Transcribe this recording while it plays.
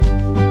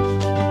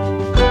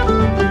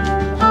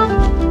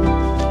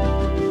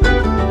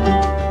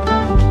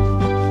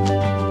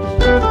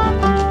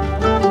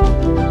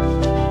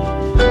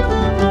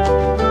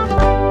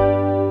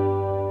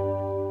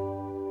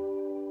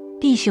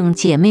兄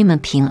姐妹们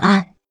平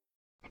安。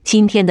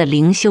今天的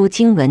灵修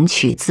经文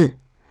取自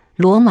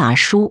罗马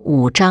书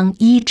5章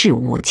1至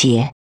5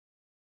节。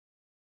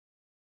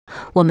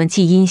我们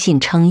既因信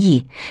称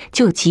义，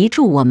就急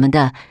助我们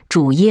的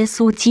主耶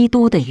稣基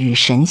督的与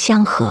神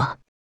相合。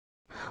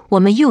我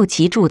们又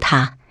急助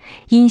他，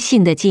因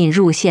信的进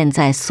入现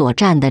在所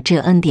占的这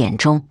恩典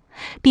中，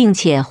并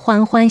且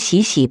欢欢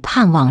喜喜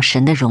盼望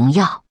神的荣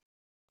耀。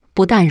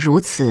不但如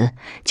此，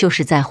就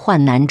是在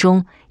患难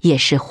中也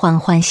是欢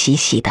欢喜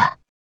喜的，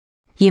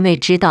因为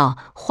知道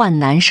患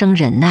难生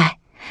忍耐，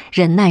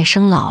忍耐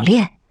生老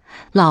练，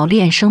老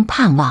练生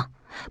盼望，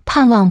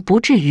盼望不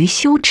至于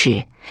羞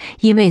耻，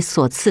因为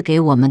所赐给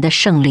我们的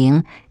圣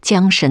灵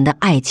将神的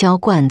爱浇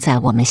灌在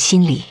我们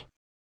心里。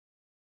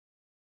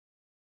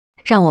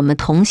让我们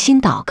同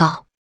心祷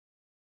告。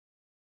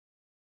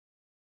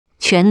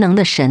全能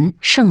的神，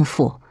圣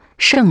父、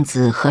圣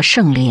子和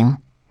圣灵，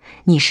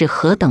你是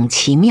何等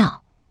奇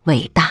妙、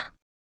伟大！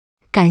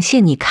感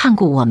谢你看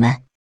顾我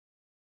们。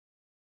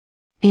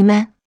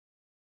Amen。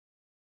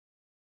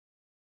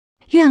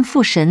愿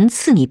父神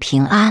赐你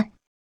平安，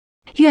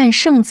愿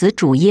圣子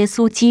主耶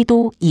稣基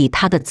督以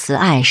他的慈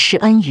爱施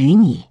恩于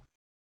你，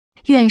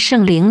愿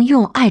圣灵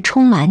用爱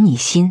充满你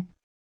心。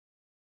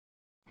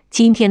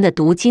今天的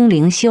读经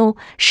灵修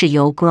是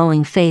由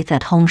Growing Faith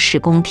at Home 事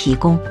工提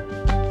供。